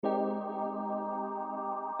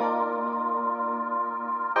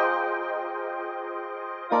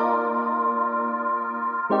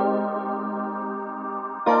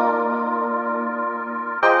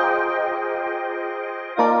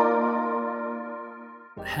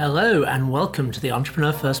Hello and welcome to the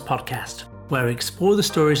Entrepreneur First podcast, where we explore the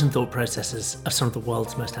stories and thought processes of some of the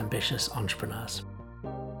world's most ambitious entrepreneurs.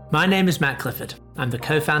 My name is Matt Clifford. I'm the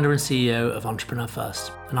co-founder and CEO of Entrepreneur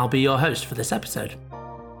First, and I'll be your host for this episode.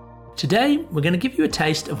 Today, we're going to give you a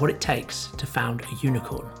taste of what it takes to found a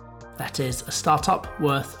unicorn. That is, a startup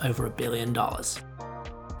worth over $1 billion.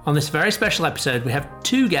 On this very special episode, we have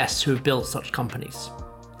two guests who have built such companies.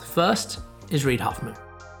 The first is Reid Hoffman.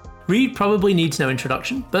 Reid probably needs no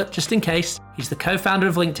introduction, but just in case, he's the co-founder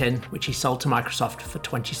of LinkedIn, which he sold to Microsoft for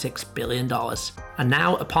 $26 billion, and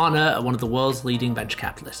now a partner at one of the world's leading venture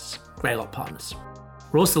capitalists, Greylock Partners.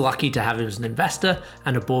 We're also lucky to have him as an investor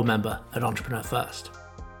and a board member at Entrepreneur First.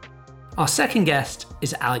 Our second guest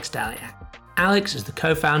is Alex Daliak. Alex is the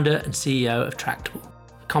co-founder and CEO of Tractable,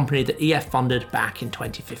 a company that EF funded back in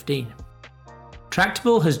 2015.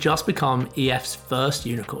 Tractable has just become EF's first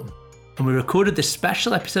unicorn, and we recorded this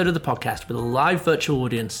special episode of the podcast with a live virtual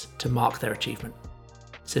audience to mark their achievement.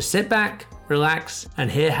 So sit back, relax,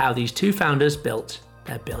 and hear how these two founders built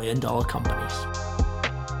their billion-dollar companies.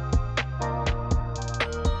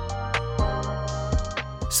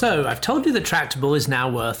 So I've told you that Tractable is now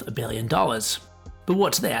worth $1 billion, but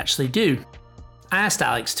what do they actually do? I asked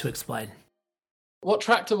Alex to explain. What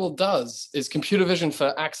Tractable does is computer vision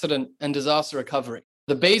for accident and disaster recovery.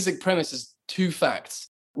 The basic premise is two facts.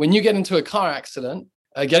 When you get into a car accident,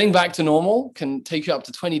 getting back to normal can take you up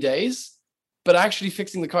to 20 days, but actually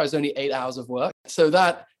fixing the car is only 8 hours of work. So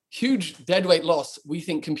that huge deadweight loss, we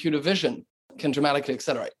think computer vision can dramatically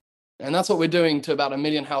accelerate. And that's what we're doing to about 1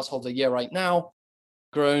 million households a year right now,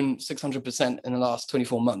 grown 600% in the last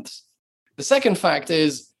 24 months. The second fact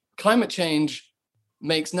is climate change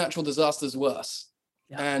makes natural disasters worse.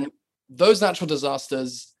 Yeah. And those natural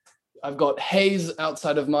disasters, I've got haze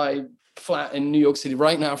outside of my flat in New York City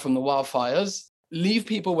right now from the wildfires, leave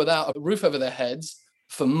people without a roof over their heads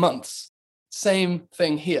for months. Same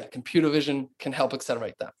thing here. Computer vision can help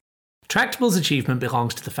accelerate that. Tractable's achievement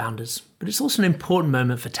belongs to the founders, but it's also an important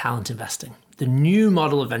moment for talent investing, the new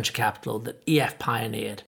model of venture capital that EF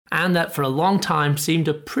pioneered, and that for a long time seemed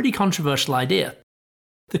a pretty controversial idea.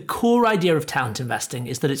 The core idea of talent investing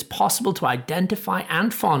is that it's possible to identify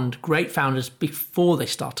and fund great founders before they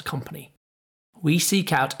start a company. We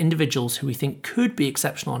seek out individuals who we think could be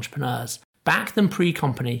exceptional entrepreneurs, back them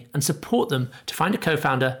pre-company, and support them to find a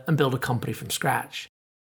co-founder and build a company from scratch.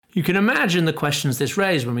 You can imagine the questions this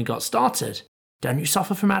raised when we got started. Don't you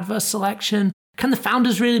suffer from adverse selection? Can the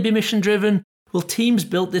founders really be mission-driven? Will teams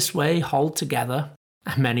built this way hold together?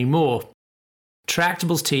 And many more.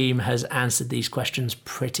 Tractable's team has answered these questions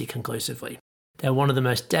pretty conclusively. They're one of the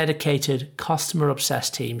most dedicated,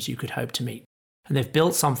 customer-obsessed teams you could hope to meet. And they've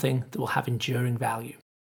built something that will have enduring value.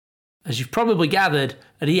 As you've probably gathered,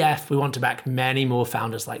 at EF we want to back many more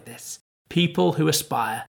founders like this, people who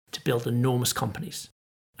aspire to build enormous companies.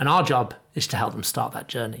 And our job is to help them start that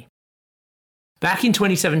journey. Back in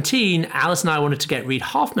 2017, Alice and I wanted to get Reid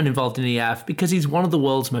Hoffman involved in EF because he's one of the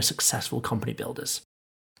world's most successful company builders.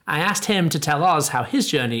 I asked him to tell us how his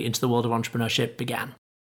journey into the world of entrepreneurship began.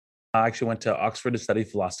 I actually went to Oxford to study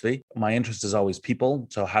philosophy. My interest is always people.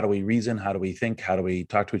 So how do we reason? How do we think? How do we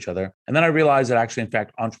talk to each other? And then I realized that actually, in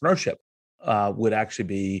fact, entrepreneurship would actually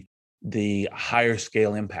be the higher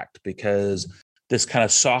scale impact, because this kind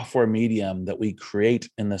of software medium that we create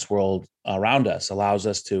in this world around us allows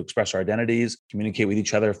us to express our identities, communicate with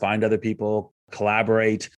each other, find other people,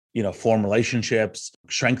 collaborate, form relationships,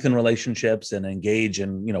 strengthen relationships, and engage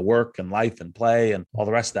in, work and life and play and all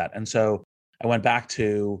the rest of that. And so I went back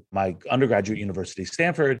to my undergraduate university,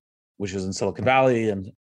 Stanford, which is in Silicon Valley,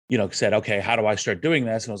 and said, okay, how do I start doing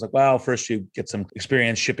this? And I was like, well, first you get some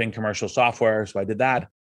experience shipping commercial software. So I did that.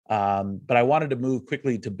 But I wanted to move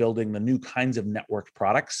quickly to building the new kinds of networked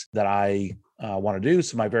products that I want to do.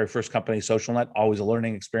 So my very first company, SocialNet, always a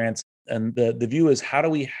learning experience. And the view is, how do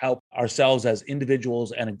we help ourselves as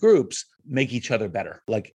individuals and in groups make each other better,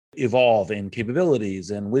 like evolve in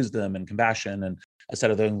capabilities and wisdom and compassion and a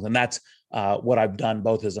set of things. And that's what I've done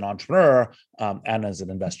both as an entrepreneur and as an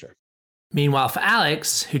investor. Meanwhile, for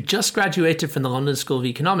Alex, who just graduated from the London School of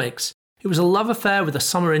Economics, it was a love affair with a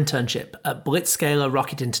summer internship at Blitzscaler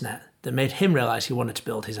Rocket Internet that made him realize he wanted to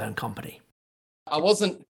build his own company. I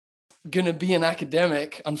wasn't going to be an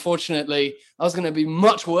academic, unfortunately. I was going to be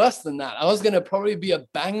much worse than that. I was going to probably be a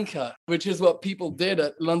banker, which is what people did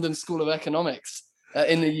at London School of Economics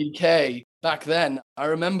in the UK back then. I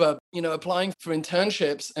remember, applying for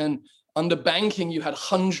internships, and under banking, you had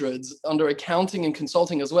hundreds, under accounting and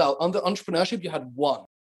consulting as well. Under entrepreneurship, you had one.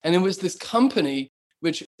 And it was this company,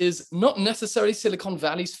 which is not necessarily Silicon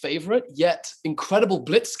Valley's favorite, yet incredible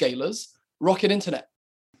blitzscalers, Rocket Internet.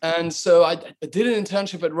 And so I did an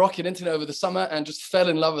internship at Rocket Internet over the summer and just fell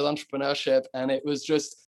in love with entrepreneurship. And it was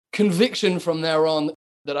just conviction from there on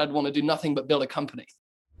that I'd want to do nothing but build a company.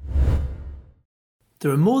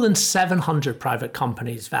 There are more than 700 private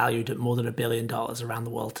companies valued at more than $1 billion around the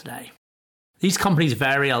world today. These companies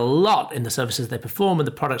vary a lot in the services they perform and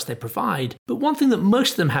the products they provide, but one thing that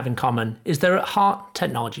most of them have in common is they're at heart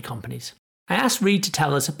technology companies. I asked Reed to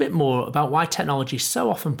tell us a bit more about why technology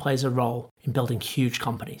so often plays a role in building huge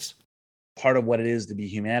companies. Part of what it is to be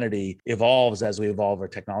humanity evolves as we evolve our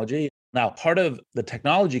technology. Now, part of the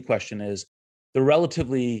technology question is the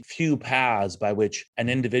relatively few paths by which an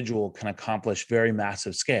individual can accomplish very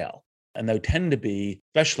massive scale. And they tend to be,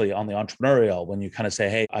 especially on the entrepreneurial, when you kind of say,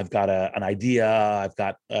 hey, I've got an idea, I've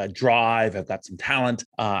got a drive, I've got some talent,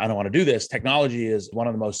 I don't want to do this. Technology is one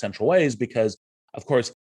of the most central ways because, of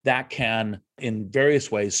course, that can, in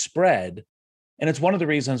various ways, spread. And it's one of the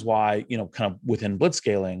reasons why, kind of within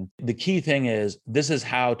blitzscaling, the key thing is this is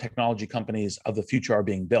how technology companies of the future are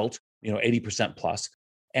being built, 80% plus.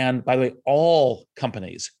 And by the way, all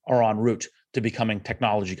companies are en route to becoming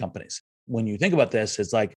technology companies. When you think about this,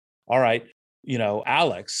 it's like, all right,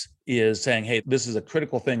 Alex is saying, hey, this is a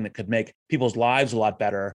critical thing that could make people's lives a lot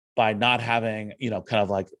better by not having, kind of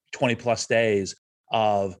like 20 plus days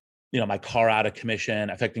of, my car out of commission,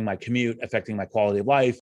 affecting my commute, affecting my quality of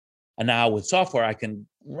life. And now with software, I can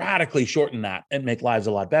radically shorten that and make lives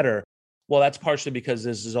a lot better. Well, that's partially because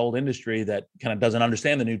this is old industry that kind of doesn't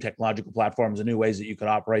understand the new technological platforms, the new ways that you can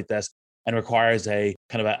operate this, and requires a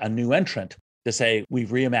kind of a new entrant to say, we've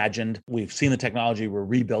reimagined, we've seen the technology, we're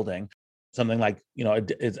rebuilding. Something like,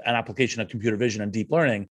 it's an application of computer vision and deep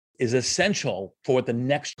learning is essential for what the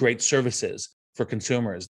next great service is for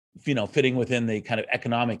consumers, fitting within the kind of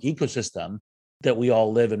economic ecosystem that we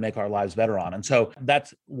all live and make our lives better on. And so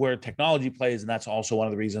that's where technology plays. And that's also one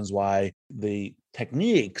of the reasons why the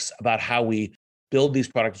techniques about how we build these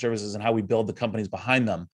product services and how we build the companies behind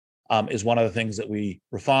them is one of the things that we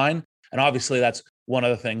refine. And obviously that's one of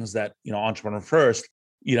the things that, Entrepreneur First,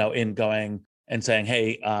 in going and saying,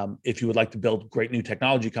 hey, if you would like to build great new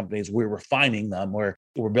technology companies, we're refining them. We're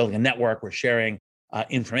building a network, we're sharing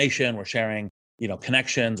information, we're sharing,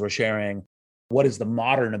 connections, we're sharing what is the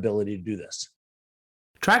modern ability to do this.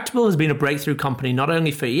 Tractable has been a breakthrough company not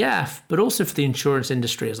only for EF, but also for the insurance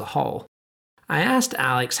industry as a whole. I asked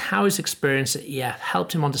Alex how his experience at EF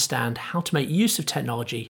helped him understand how to make use of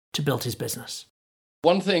technology to build his business.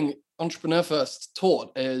 One thing Entrepreneur First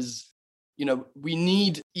taught is, we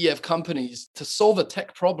need EF companies to solve a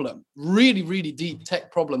tech problem, really, really deep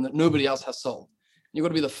tech problem that nobody else has solved. You've got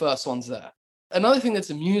to be the first ones there. Another thing that's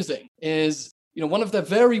amusing is, one of the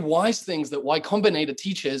very wise things that Y Combinator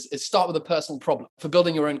teaches is start with a personal problem for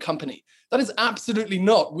building your own company. That is absolutely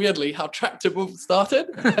not, weirdly, how Tractable started.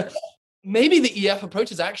 Maybe the EF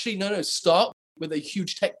approach is actually, start with a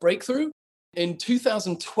huge tech breakthrough. In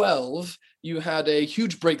 2012, you had a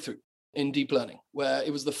huge breakthrough in deep learning, where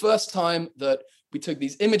it was the first time that we took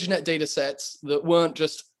these ImageNet data sets that weren't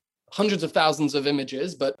just hundreds of thousands of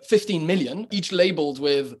images, but 15 million, each labeled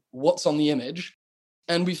with what's on the image.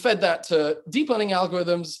 And we fed that to deep learning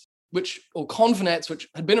algorithms, or convnets, which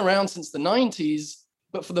had been around since the 90s.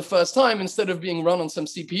 But for the first time, instead of being run on some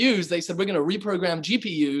CPUs, they said, we're going to reprogram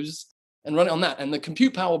GPUs and run it on that. And the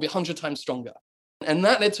compute power will be 100 times stronger. And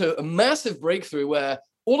that led to a massive breakthrough where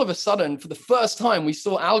all of a sudden, for the first time, we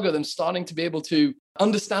saw algorithms starting to be able to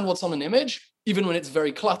understand what's on an image, even when it's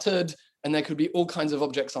very cluttered and there could be all kinds of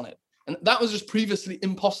objects on it. And that was just previously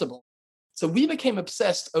impossible. So we became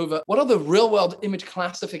obsessed over what are the real-world image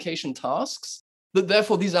classification tasks that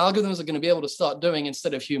therefore these algorithms are going to be able to start doing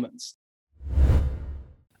instead of humans.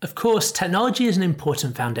 Of course, technology is an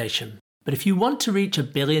important foundation, but if you want to reach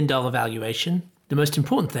 $1 billion valuation, the most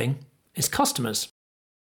important thing is customers.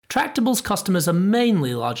 Tractable's customers are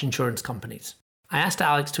mainly large insurance companies. I asked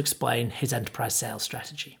Alex to explain his enterprise sales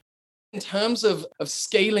strategy. In terms of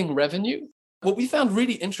scaling revenue, what we found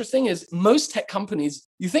really interesting is most tech companies,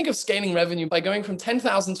 you think of scaling revenue by going from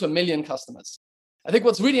 10,000 to 1 million customers. I think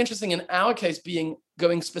what's really interesting in our case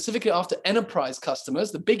going specifically after enterprise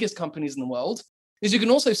customers, the biggest companies in the world, is you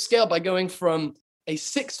can also scale by going from a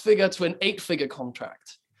 6-figure to an 8-figure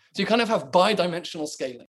contract. So you kind of have bi-dimensional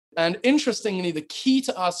scaling. And interestingly, the key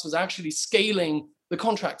to us was actually scaling the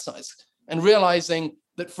contract size and realizing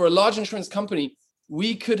that for a large insurance company,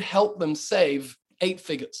 we could help them save 8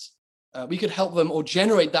 figures. We could help them or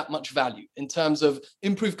generate that much value in terms of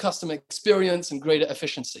improved customer experience and greater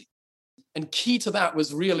efficiency. And key to that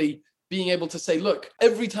was really being able to say, look,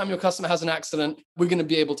 every time your customer has an accident, we're going to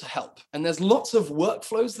be able to help. And there's lots of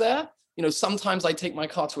workflows there. Sometimes I take my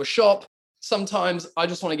car to a shop. Sometimes I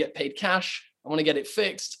just want to get paid cash. I want to get it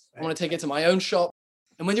fixed. I want to take it to my own shop.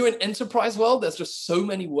 And when you're in enterprise world, there's just so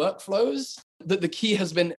many workflows that the key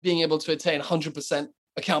has been being able to attain 100%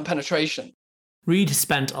 account penetration. Reed has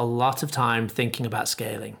spent a lot of time thinking about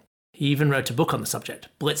scaling. He even wrote a book on the subject,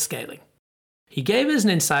 Blitz Scaling. He gave us an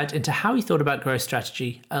insight into how he thought about growth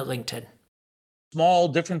strategy at LinkedIn. Small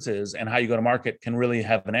differences in how you go to market can really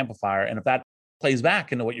have an amplifier. And if that plays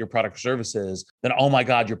back into what your product or service is, then, oh my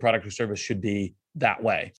God, your product or service should be that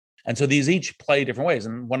way. And so these each play different ways.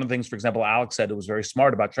 And one of the things, for example, Alex said it was very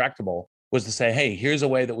smart about Tractable was to say, hey, here's a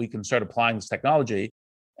way that we can start applying this technology.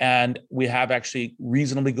 And we have actually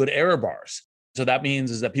reasonably good error bars. So that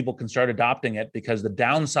means is that people can start adopting it because the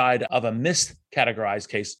downside of a miscategorized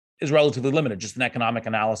case is relatively limited, just an economic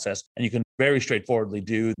analysis. And you can very straightforwardly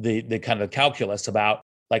do the kind of calculus about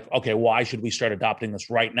like, okay, why should we start adopting this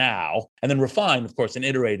right now? And then refine, of course, and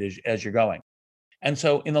iterate as you're going. And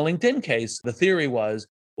so in the LinkedIn case, the theory was,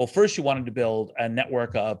 well, first you wanted to build a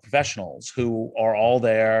network of professionals who are all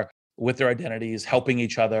there with their identities, helping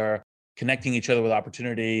each other, connecting each other with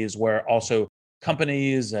opportunities, where also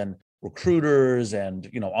companies and recruiters and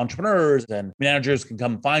entrepreneurs and managers can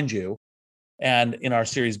come find you. And in our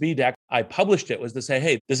Series B deck, I published it was to say,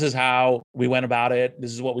 hey, this is how we went about it.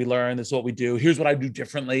 This is what we learned. This is what we do. Here's what I do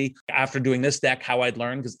differently after doing this deck, how I'd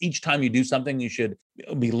learn. Because each time you do something, you should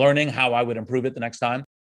be learning how I would improve it the next time.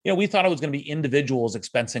 We thought it was going to be individuals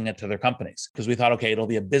expensing it to their companies because we thought, okay, it'll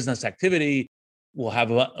be a business activity. We'll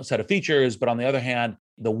have a set of features. But on the other hand,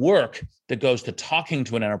 the work that goes to talking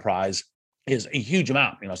to an enterprise is a huge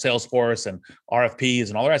amount, Salesforce and RFPs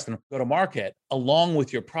and all the rest, and go to market along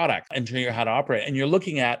with your product and show you how to operate. And you're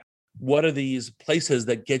looking at what are these places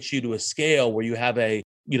that get you to a scale where you have a,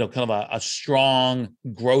 kind of a strong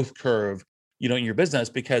growth curve, in your business,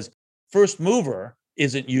 because first mover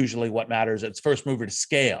isn't usually what matters. It's first mover to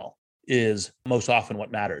scale is most often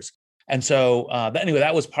what matters. And so anyway,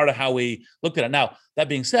 that was part of how we looked at it. Now, that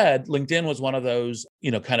being said, LinkedIn was one of those,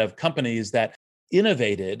 kind of companies that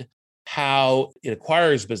innovated how it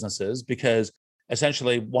acquires businesses, because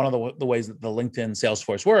essentially one of the ways that the LinkedIn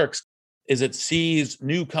Salesforce works is it sees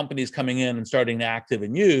new companies coming in and starting to active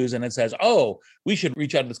and use, and it says, oh, we should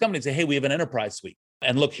reach out to this company and say, hey, we have an enterprise suite.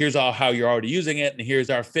 And look, here's how you're already using it, and here's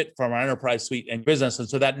our fit from our enterprise suite and business. And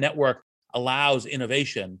so that network allows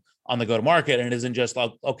innovation on the go-to-market, and it isn't just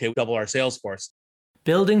like, okay, double our sales force.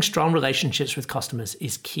 Building strong relationships with customers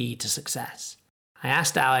is key to success. I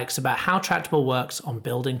asked Alex about how Tractable works on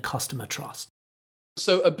building customer trust.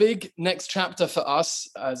 So a big next chapter for us,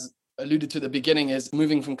 as alluded to at the beginning, is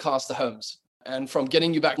moving from cars to homes and from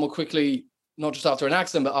getting you back more quickly, not just after an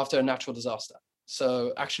accident, but after a natural disaster.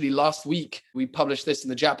 So actually last week, we published this in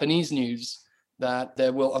the Japanese news that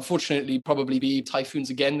there will unfortunately probably be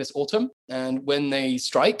typhoons again this autumn. And when they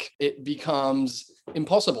strike, it becomes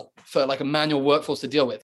impossible for like a manual workforce to deal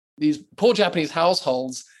with. These poor Japanese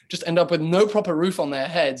households just end up with no proper roof on their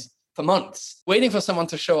heads for months, waiting for someone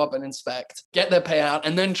to show up and inspect, get their payout,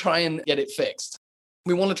 and then try and get it fixed.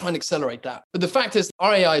 We want to try and accelerate that. But the fact is,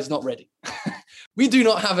 our AI is not ready. We do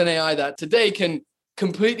not have an AI that today can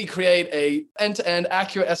completely create a end-to-end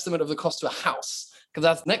accurate estimate of the cost to a house, because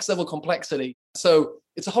that's next level complexity. So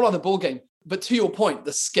it's a whole other ballgame. But to your point,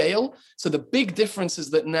 the scale. So the big difference is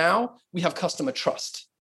that now we have customer trust.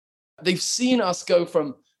 They've seen us go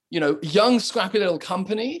from young, scrappy little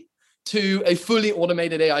company to a fully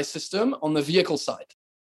automated AI system on the vehicle side.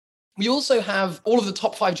 We also have all of the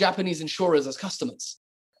top 5 Japanese insurers as customers.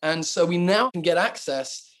 And so we now can get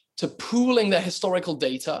access to pooling their historical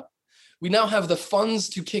data. We now have the funds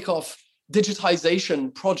to kick off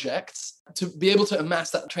digitization projects to be able to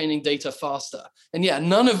amass that training data faster. And yeah,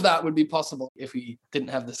 none of that would be possible if we didn't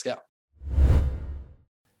have the scale.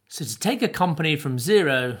 So to take a company from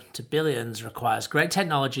zero to billions requires great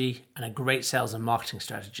technology and a great sales and marketing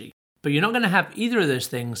strategy. But you're not going to have either of those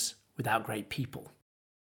things without great people.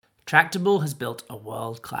 Tractable has built a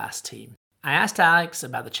world-class team. I asked Alex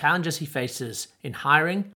about the challenges he faces in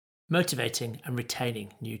hiring, motivating, and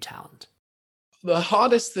retaining new talent. The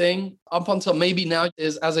hardest thing up until maybe now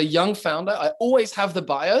is, as a young founder, I always have the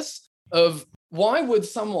bias of why would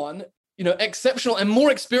someone exceptional and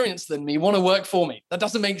more experienced than me want to work for me? That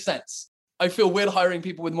doesn't make sense. I feel weird hiring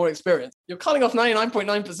people with more experience. You're cutting off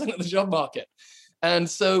 99.9% of the job market. And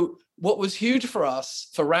so what was huge for us,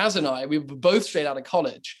 for Raz and I, we were both straight out of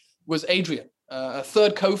college, was Adrian, a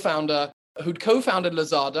third co-founder who'd co-founded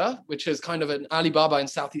Lazada, which is kind of an Alibaba in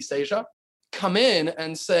Southeast Asia, come in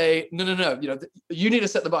and say, no, you need to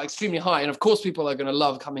set the bar extremely high. And of course, people are going to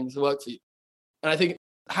love coming to work for you. And I think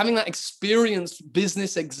having that experienced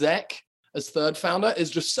business exec as third founder is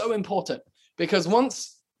just so important, because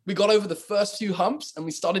once we got over the first few humps and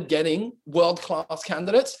we started getting world-class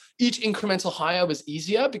candidates, each incremental hire was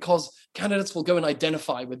easier because candidates will go and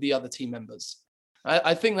identify with the other team members.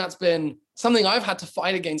 I think that's been something I've had to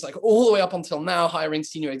fight against, like all the way up until now, hiring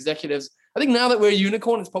senior executives. I think now that we're a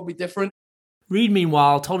unicorn, it's probably different. Reed,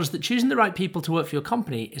 meanwhile, told us that choosing the right people to work for your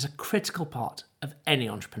company is a critical part of any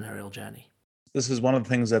entrepreneurial journey. This is one of the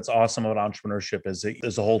things that's awesome about entrepreneurship is that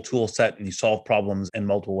there's a whole tool set and you solve problems in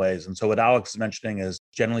multiple ways. And so what Alex is mentioning is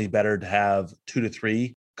generally better to have 2 to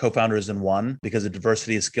 3 co-founders in one because of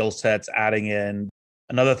diversity of skill sets, adding in.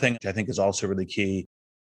 Another thing which I think is also really key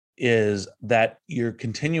is that you're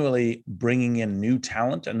continually bringing in new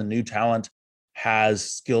talent, and the new talent has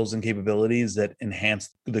skills and capabilities that enhance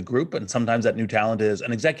the group. And sometimes that new talent is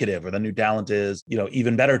an executive, or the new talent is,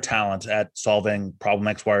 even better talent at solving problem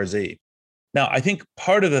X, Y, or Z. Now, I think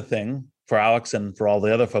part of the thing for Alex and for all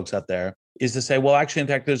the other folks out there is to say, well, actually, in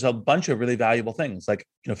fact, there's a bunch of really valuable things, like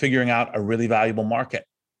figuring out a really valuable market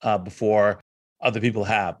before other people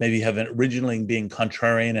have, maybe have originally being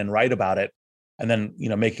contrarian and right about it, and then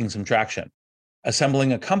making some traction,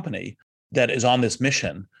 assembling a company that is on this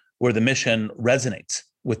mission where the mission resonates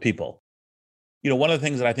with people. One of the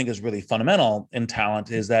things that I think is really fundamental in talent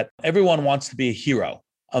is that everyone wants to be a hero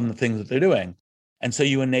on the things that they're doing. And so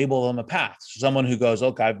you enable them a path. Someone who goes,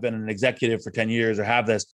 look, I've been an executive for 10 years or have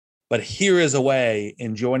this, but here is a way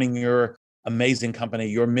in joining your amazing company,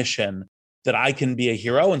 your mission, that I can be a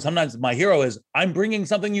hero. And sometimes my hero is I'm bringing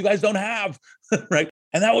something you guys don't have, right?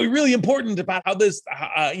 And that will be really important about how this,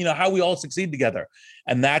 how we all succeed together.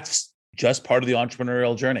 And that's just part of the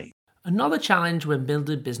entrepreneurial journey. Another challenge when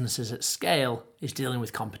building businesses at scale is dealing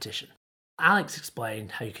with competition. Alex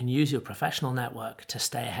explained how you can use your professional network to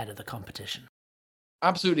stay ahead of the competition.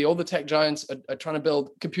 Absolutely. All the tech giants are trying to build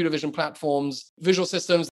computer vision platforms, visual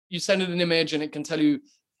systems. You send it an image and it can tell you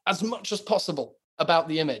as much as possible about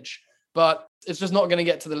the image. But it's just not going to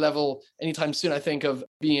get to the level anytime soon, I think, of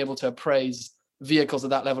being able to appraise vehicles at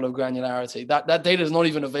that level of granularity. That data is not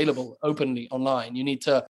even available openly online. You need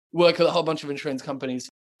to work with a whole bunch of insurance companies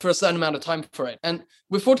for a certain amount of time for it. And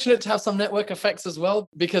we're fortunate to have some network effects as well,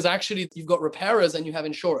 because actually you've got repairers and you have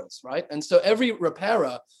insurers, right? And so every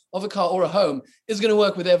repairer of a car or a home is going to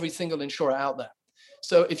work with every single insurer out there.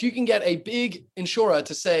 So if you can get a big insurer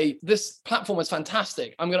to say, this platform is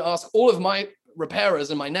fantastic, I'm going to ask all of my repairers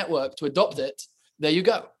in my network to adopt it, there you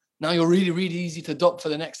go. Now you're really, really easy to adopt for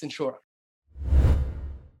the next insurer.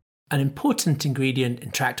 An important ingredient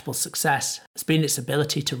in Tractable's success has been its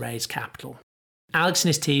ability to raise capital. Alex and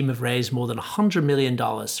his team have raised more than $100 million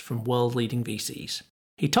from world-leading VCs.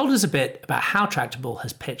 He told us a bit about how Tractable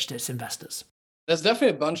has pitched its investors. There's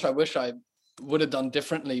definitely a bunch I wish I would have done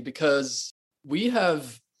differently, because we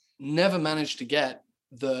have never managed to get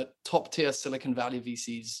the top-tier Silicon Valley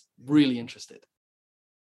VCs really interested.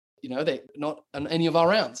 They not on any of our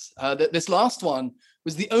rounds. This last one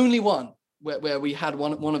was the only one where we had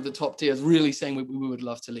one of the top tiers really saying we would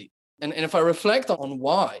love to lead. And if I reflect on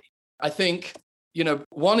why, I think,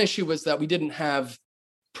 one issue was that we didn't have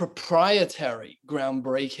proprietary,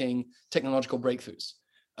 groundbreaking technological breakthroughs.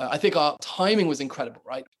 I think our timing was incredible,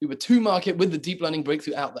 right? We were to market with the deep learning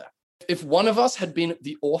breakthrough out there. If one of us had been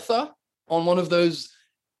the author on one of those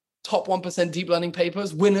top 1% deep learning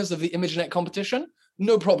papers, winners of the ImageNet competition,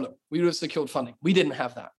 no problem. We would have secured funding. We didn't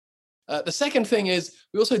have that. The second thing is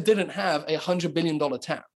we also didn't have a $100 billion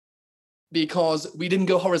TAM because we didn't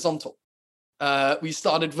go horizontal. We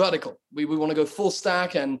started vertical. We want to go full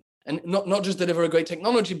stack and not just deliver a great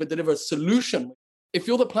technology, but deliver a solution. If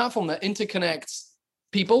you're the platform that interconnects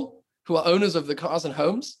people who are owners of the cars and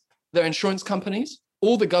homes, their insurance companies,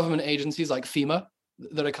 all the government agencies like FEMA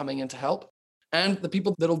that are coming in to help, and the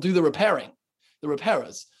people that'll do the repairing, the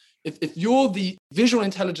repairers. If you're the visual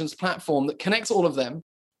intelligence platform that connects all of them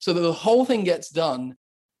so that the whole thing gets done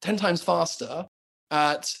 10 times faster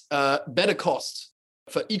at better cost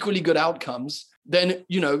for equally good outcomes, then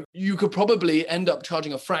you could probably end up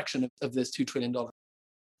charging a fraction of this $2 trillion.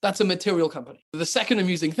 That's a material company. The second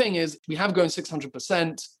amusing thing is we have grown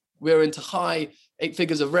 600%. We're into high 8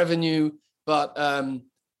 figures of revenue, but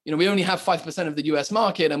we only have 5% of the US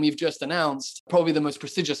market, and we've just announced probably the most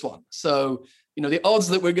prestigious one. So, the odds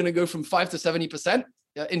that we're going to go from 5 to 70%,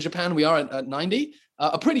 in Japan, we are at 90,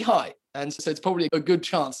 are pretty high. And so it's probably a good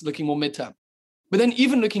chance looking more midterm. But then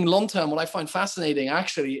even looking long-term, what I find fascinating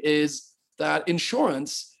actually is that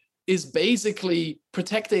insurance is basically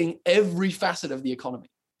protecting every facet of the economy.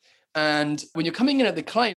 And when you're coming in at the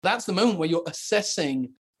client, that's the moment where you're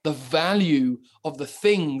assessing the value of the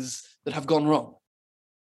things that have gone wrong.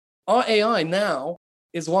 Our AI now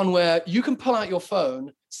is one where you can pull out your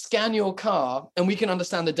phone, scan your car, and we can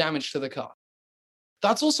understand the damage to the car.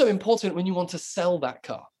 That's also important when you want to sell that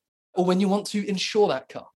car, or when you want to insure that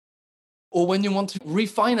car, or when you want to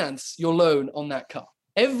refinance your loan on that car.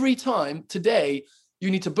 Every time today, you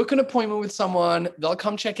need to book an appointment with someone. They'll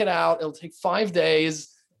come check it out. It'll take 5 days,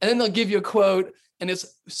 and then they'll give you a quote, and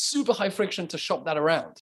it's super high friction to shop that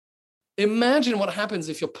around. Imagine what happens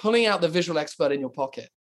if you're pulling out the visual expert in your pocket,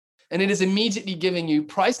 and it is immediately giving you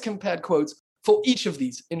price compared quotes for each of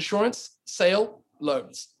these: insurance, sale,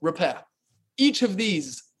 loans, repair. Each of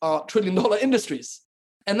these are trillion-dollar industries.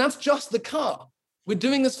 And that's just the car. We're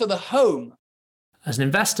doing this for the home. As an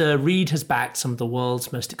investor, Reed has backed some of the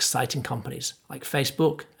world's most exciting companies, like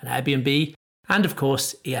Facebook and Airbnb, and of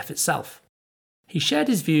course, EF itself. He shared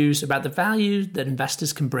his views about the value that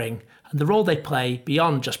investors can bring and the role they play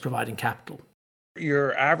beyond just providing capital.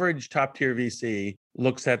 Your average top-tier VC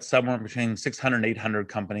looks at somewhere between 600 and 800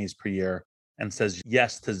 companies per year and says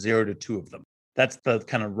yes to 0 to 2 of them. That's the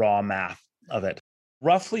kind of raw math of it.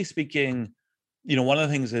 Roughly speaking, one of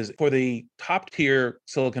the things is for the top-tier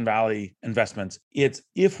Silicon Valley investments, it's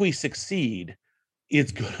if we succeed,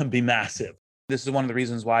 it's going to be massive. This is one of the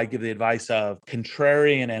reasons why I give the advice of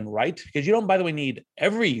contrarian and right, because you don't, by the way, need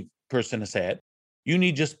every person to say it. You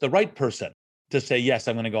need just the right person to say, yes,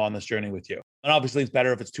 I'm going to go on this journey with you. And obviously, it's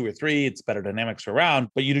better if it's 2 or 3. It's better dynamics around,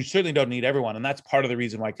 but you certainly don't need everyone. And that's part of the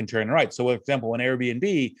reason why contrarian and right. So, for example, when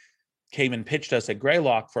Airbnb came and pitched us at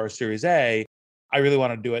Greylock for our Series A, I really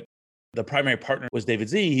wanted to do it. The primary partner was David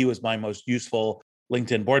Z. He was my most useful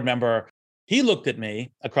LinkedIn board member. He looked at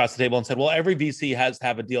me across the table and said, well, every VC has to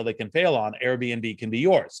have a deal they can fail on. Airbnb can be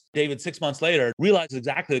yours. David, 6 months later, realized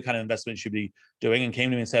exactly the kind of investment you should be doing and came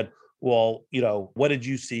to me and said, well, what did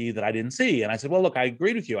you see that I didn't see? And I said, well, look, I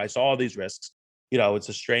agreed with you. I saw all these risks. It's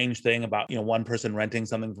a strange thing about, one person renting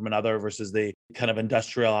something from another versus the kind of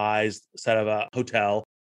industrialized set of a hotel.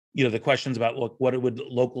 The questions about, look, what would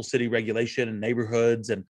local city regulation and neighborhoods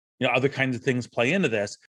and, other kinds of things play into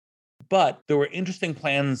this. But there were interesting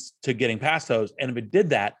plans to getting past those. And if it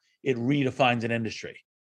did that, it redefines an industry.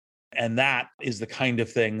 And that is the kind of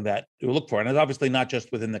thing that we look for. And it's obviously not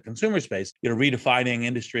just within the consumer space, redefining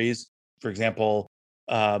industries, for example,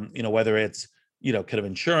 whether it's, kind of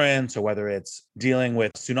insurance or whether it's dealing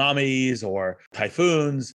with tsunamis or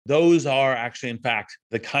typhoons. Those are actually, in fact,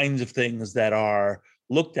 the kinds of things that are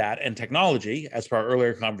looked at, and technology, as per our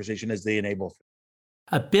earlier conversation, is the enabler.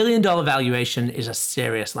 $1 billion valuation is a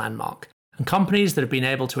serious landmark, and companies that have been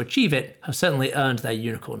able to achieve it have certainly earned their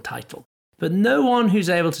unicorn title. But no one who's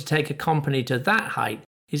able to take a company to that height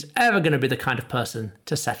is ever going to be the kind of person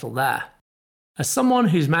to settle there. As someone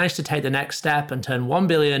who's managed to take the next step and turn 1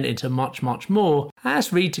 billion into much, much more, I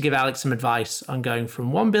asked Reed to give Alex some advice on going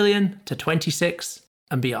from 1 billion to 26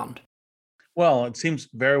 and beyond. Well, it seems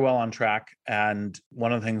very well on track. And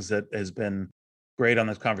one of the things that has been great on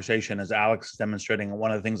this conversation is Alex is demonstrating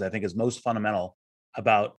one of the things I think is most fundamental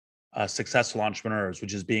about successful entrepreneurs,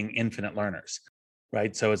 which is being infinite learners,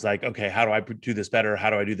 right? So it's like, okay, how do I do this better?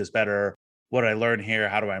 How do I do this better? What did I learn here?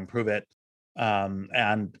 How do I improve it?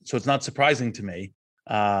 And so it's not surprising to me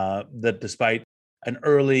that despite an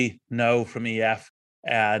early no from EF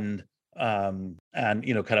and kind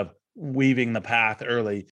of weaving the path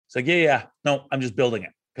early, it's like, no, I'm just building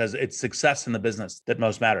it because it's success in the business that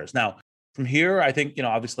most matters. Now, from here, I think,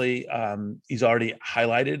 obviously he's already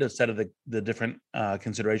highlighted a set of the different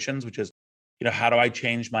considerations, which is, how do I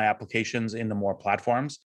change my applications into more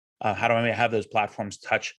platforms? How do I have those platforms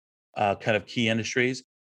touch kind of key industries?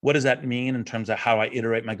 What does that mean in terms of how I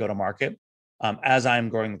iterate my go-to-market? As I'm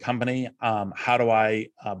growing the company, how do I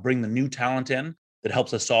bring the new talent in that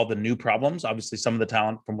helps us solve the new problems? Obviously, some of the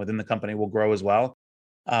talent from within the company will grow as well.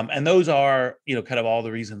 And those are, kind of all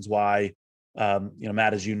the reasons why,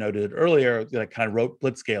 Matt, as you noted earlier, that I kind of wrote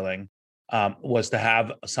blitzscaling was to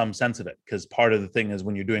have some sense of it. Because part of the thing is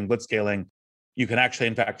when you're doing blitzscaling, you can actually,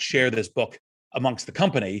 in fact, share this book amongst the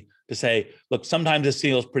company to say, look, sometimes this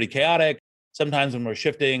feels pretty chaotic. Sometimes when we're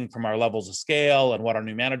shifting from our levels of scale and what our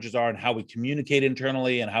new managers are and how we communicate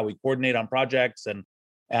internally and how we coordinate on projects and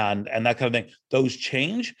that kind of thing, those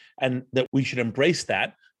change, and that we should embrace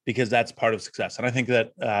that because that's part of success. And I think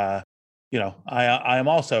that, I am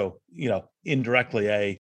also, indirectly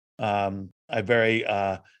a very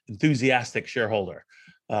enthusiastic shareholder.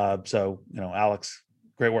 So, Alex,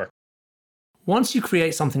 great work. Once you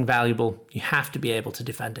create something valuable, you have to be able to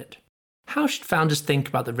defend it. How should founders think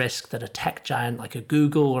about the risk that a tech giant like a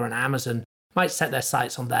Google or an Amazon might set their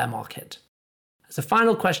sights on their market? As a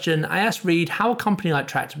final question, I asked Reed how a company like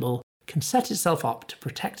Tractable can set itself up to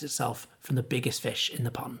protect itself from the biggest fish in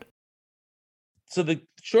the pond. So the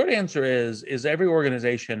short answer is every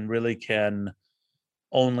organization really can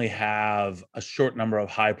only have a short number of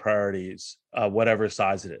high priorities, whatever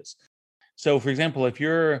size it is. So, for example, if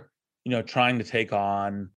you're, trying to take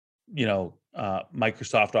on,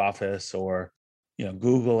 Microsoft Office or,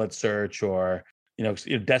 Google at search or,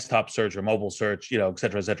 desktop search or mobile search, et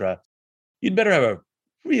cetera, you'd better have a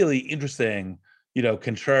really interesting,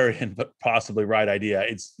 contrarian but possibly right idea.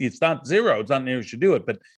 It's not zero. It's not near you should do it,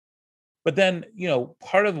 but then,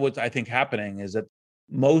 part of what's I think happening is that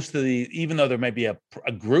most of the, even though there may be a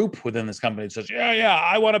group within this company that says, yeah,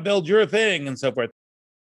 I want to build your thing and so forth,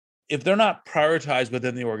 if they're not prioritized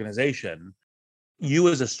within the organization, you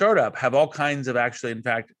as a startup have all kinds of actually, in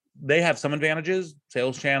fact, they have some advantages,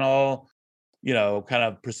 sales channel, kind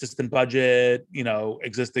of persistent budget,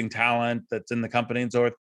 existing talent that's in the company and so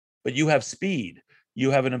forth. But you have speed.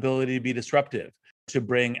 You have an ability to be disruptive, to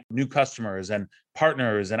bring new customers and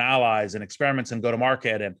partners and allies and experiments and go to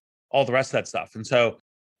market and all the rest of that stuff. And so,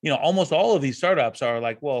 almost all of these startups are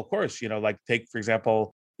like, well, of course, like take, for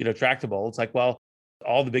example, Tractable. It's like, well,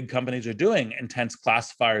 all the big companies are doing intense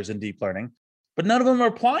classifiers and deep learning, but none of them are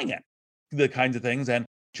applying it, the kinds of things. And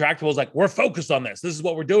Tractable is like, we're focused on this. This is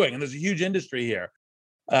what we're doing. And there's a huge industry here.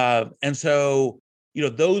 And so,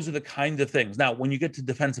 those are the kinds of things. Now, when you get to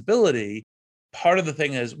defensibility, part of the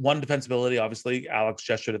thing is one defensibility, obviously, Alex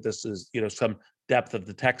gestured at this, is, some depth of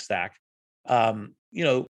the tech stack.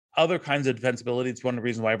 Other kinds of defensibility, it's one of the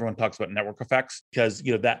reasons why everyone talks about network effects, because,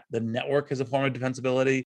 that the network is a form of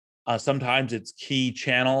defensibility. Sometimes it's key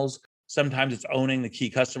channels. Sometimes it's owning the key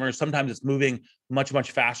customers. Sometimes it's moving much,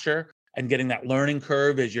 much faster and getting that learning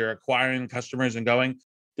curve as you're acquiring customers and going.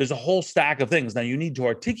 There's a whole stack of things. Now, you need to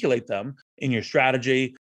articulate them in your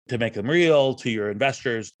strategy to make them real to your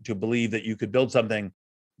investors, to believe that you could build something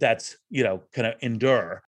that's, kind of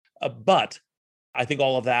endure. But I think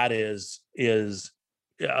all of that is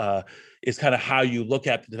kind of how you look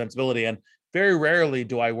at the defensibility. And very rarely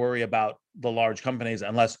do I worry about the large companies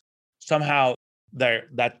unless somehow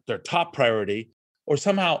that's their top priority, or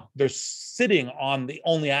somehow they're sitting on the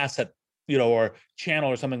only asset, or channel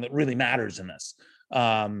or something that really matters in this.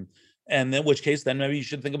 And in which case, then maybe you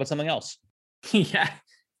should think about something else. Yeah.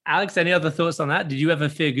 Alex, any other thoughts on that? Did you ever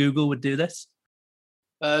fear Google would do this?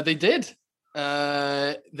 They did.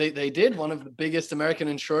 They did. One of the biggest American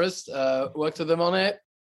insurers worked with them on it.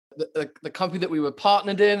 The company that we were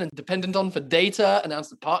partnered in and dependent on for data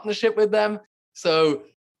announced a partnership with them. So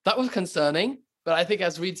that was concerning. But I think,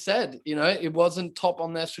 as Reed said, it wasn't top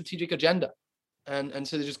on their strategic agenda. And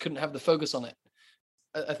so they just couldn't have the focus on it.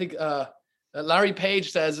 I think Larry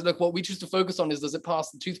Page says, look, what we choose to focus on is, does it pass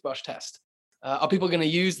the toothbrush test? Are people going to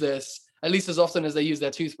use this at least as often as they use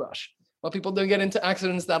their toothbrush? Well, people don't get into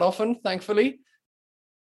accidents that often, thankfully.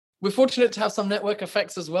 We're fortunate to have some network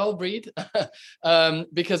effects as well, Breed,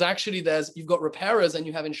 because actually you've got repairers and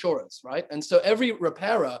you have insurers, right? And so every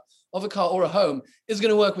repairer of a car or a home is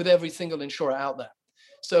going to work with every single insurer out there.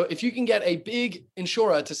 So if you can get a big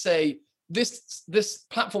insurer to say, this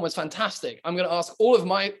platform is fantastic, I'm going to ask all of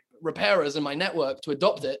my repairers in my network to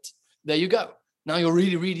adopt it, there you go. Now you're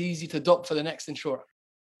really, really easy to adopt for the next insurer.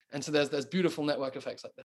 And so there's beautiful network effects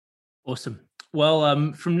like that. Awesome.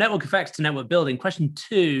 Well, from network effects to network building, question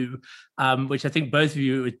 2, which I think both of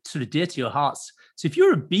you are sort of dear to your hearts. So if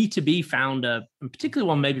you're a B2B founder, and particularly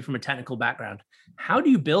one maybe from a technical background, how do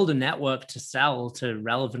you build a network to sell to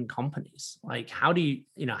relevant companies? Like, how do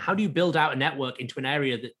you build out a network into an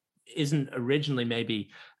area that isn't originally maybe,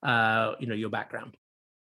 your background?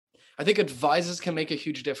 I think advisors can make a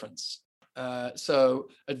huge difference. So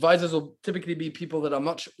advisors will typically be people that are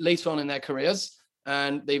much later on in their careers,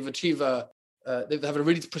 and they've achieved they have a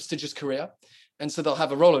really prestigious career. And so they'll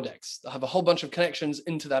have a Rolodex. They'll have a whole bunch of connections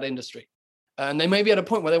into that industry. And they may be at a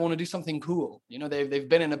point where they want to do something cool. They've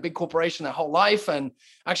been in a big corporation their whole life, and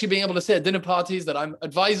actually being able to say at dinner parties that I'm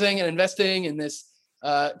advising and investing in this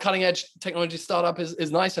cutting edge technology startup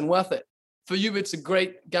is nice and worth it. For you, it's a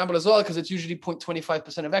great gamble as well, because it's usually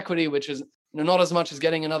 0.25% of equity, which is not as much as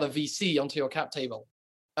getting another VC onto your cap table.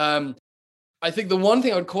 I think the one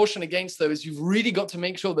thing I would caution against, though, is you've really got to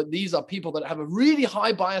make sure that these are people that have a really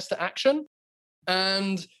high bias to action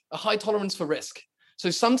and a high tolerance for risk.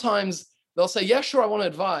 So sometimes they'll say, yeah, sure, I want to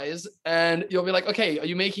advise. And you'll be like, okay, are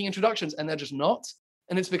you making introductions? And they're just not.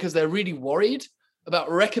 And it's because they're really worried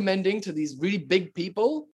about recommending to these really big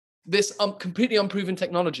people this completely unproven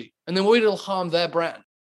technology. And then worried it'll harm their brand.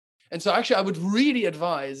 And so actually, I would really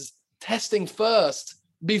advise testing first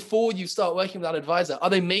before you start working with that advisor. Are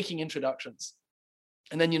they making introductions?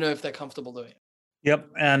 And then if they're comfortable doing it. Yep.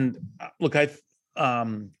 And look,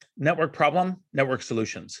 network problem, network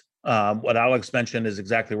solutions. What Alex mentioned is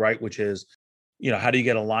exactly right, which is, how do you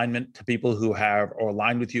get alignment to people who have or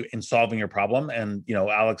aligned with you in solving your problem? And,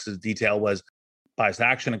 Alex's detail was bias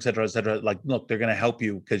action, et cetera, et cetera. Like, look, they're going to help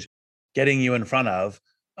you because getting you in front of,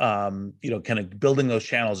 kind of building those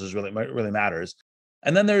channels is really matters.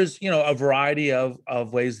 And then there's, a variety of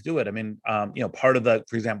ways to do it. I mean, part of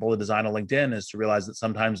for example, the design of LinkedIn is to realize that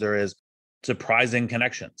sometimes there is surprising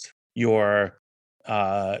connections. Your,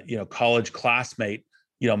 college classmate,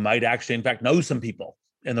 might actually, in fact, know some people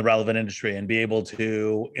in the relevant industry and be able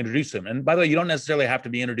to introduce them. And by the way, you don't necessarily have to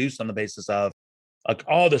be introduced on the basis of like,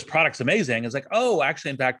 oh, this product's amazing. It's like, oh,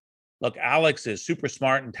 actually, in fact, look, Alex is super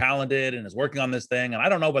smart and talented and is working on this thing. And I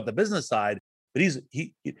don't know about the business side, but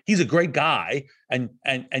he's a great guy and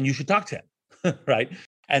you should talk to him, right?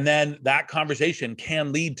 And then that conversation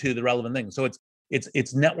can lead to the relevant thing. So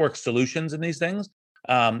it's network solutions in these things.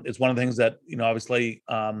 It's one of the things that, obviously,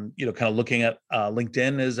 kind of looking at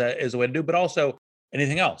LinkedIn is a way to do, but also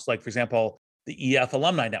anything else. Like, for example, the EF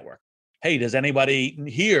alumni network. Hey, does anybody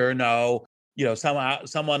here know,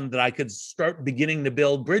 someone that I could start beginning to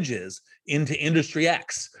build bridges into industry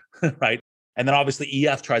X, right? And then obviously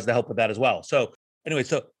EF tries to help with that as well. So anyway,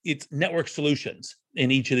 so it's network solutions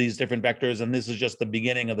in each of these different vectors. And this is just the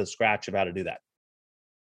beginning of the scratch of how to do that.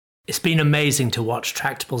 It's been amazing to watch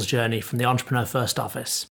Tractable's journey from the Entrepreneur First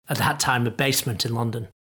office, at that time a basement in London,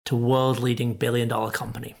 to world-leading billion-dollar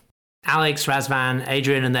company. Alex, Razvan,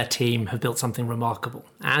 Adrian and their team have built something remarkable.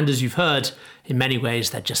 And as you've heard, in many ways,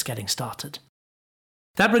 they're just getting started.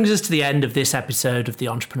 That brings us to the end of this episode of the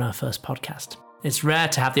Entrepreneur First podcast. It's rare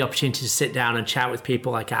to have the opportunity to sit down and chat with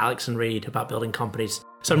people like Alex and Reed about building companies,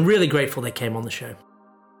 so I'm really grateful they came on the show.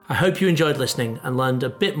 I hope you enjoyed listening and learned a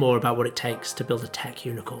bit more about what it takes to build a tech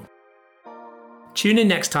unicorn. Tune in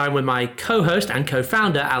next time when my co-host and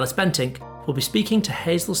co-founder, Alice Bentink, will be speaking to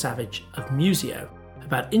Hazel Savage of Museo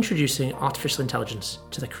about introducing artificial intelligence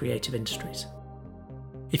to the creative industries.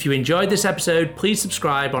 If you enjoyed this episode, please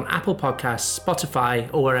subscribe on Apple Podcasts, Spotify,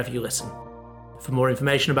 or wherever you listen. For more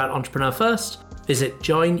information about Entrepreneur First, visit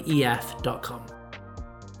joinef.com.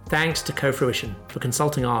 Thanks to Co-Fruition for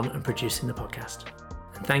consulting on and producing the podcast.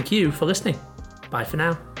 And thank you for listening. Bye for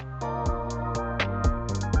now.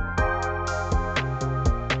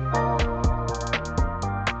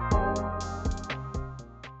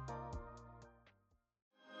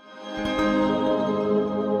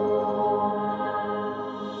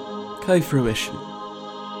 Co-Fruition.